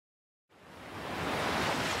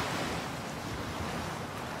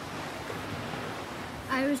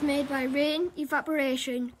I was made by rain,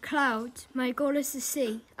 evaporation, clouds. My goal is to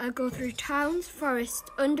see. I go through towns,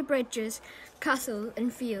 forests, under bridges, castles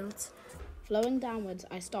and fields. Flowing downwards,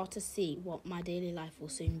 I start to see what my daily life will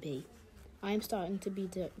soon be. I am starting to be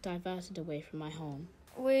diverted away from my home.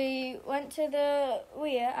 We went to the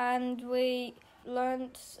weir and we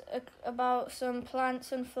learnt about some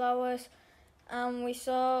plants and flowers, and we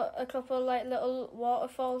saw a couple little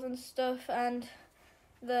waterfalls and stuff, and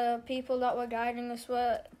the people that were guiding us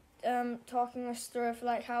were talking us through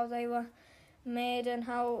how they were made and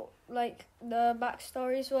how the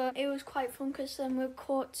backstories were. It was quite fun because we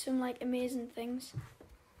caught some amazing things.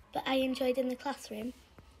 But I enjoyed in the classroom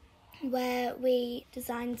where we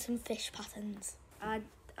designed some fish patterns. I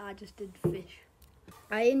just did fish.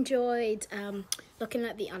 I enjoyed looking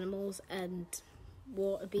at the animals and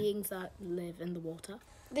water beings that live in the water.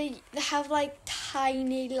 They have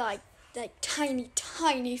tiny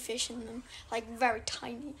tiny fish in them, very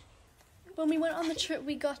tiny. When we went on the trip,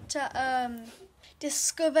 we got to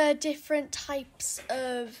discover different types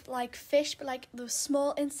of fish, but the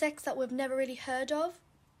small insects that we've never really heard of.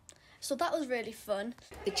 So that was really fun.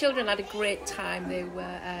 The children had a great time. They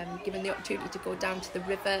were given the opportunity to go down to the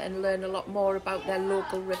river and learn a lot more about their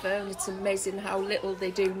local river, and it's amazing how little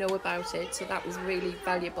they do know about it, so that was really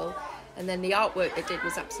valuable. And then the artwork they did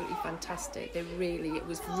was absolutely fantastic. It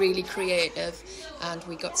was really creative, and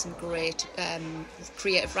we got some great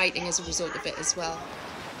creative writing as a result of it as well.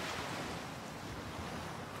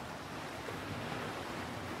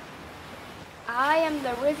 I am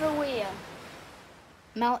the River Weir.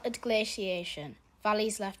 Melted glaciation,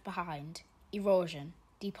 valleys left behind, erosion,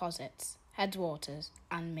 deposits, headwaters,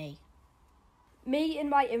 and me. Me in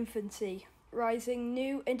my infancy, rising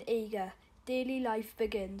new and eager, daily life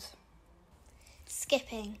begins.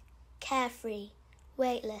 Skipping, carefree,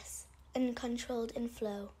 weightless, uncontrolled in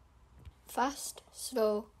flow. Fast,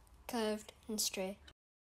 slow, curved and straight.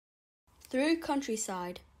 Through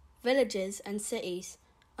countryside, villages and cities,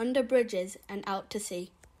 under bridges and out to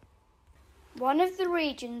sea. One of the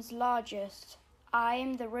region's largest, I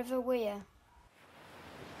am the River Weir.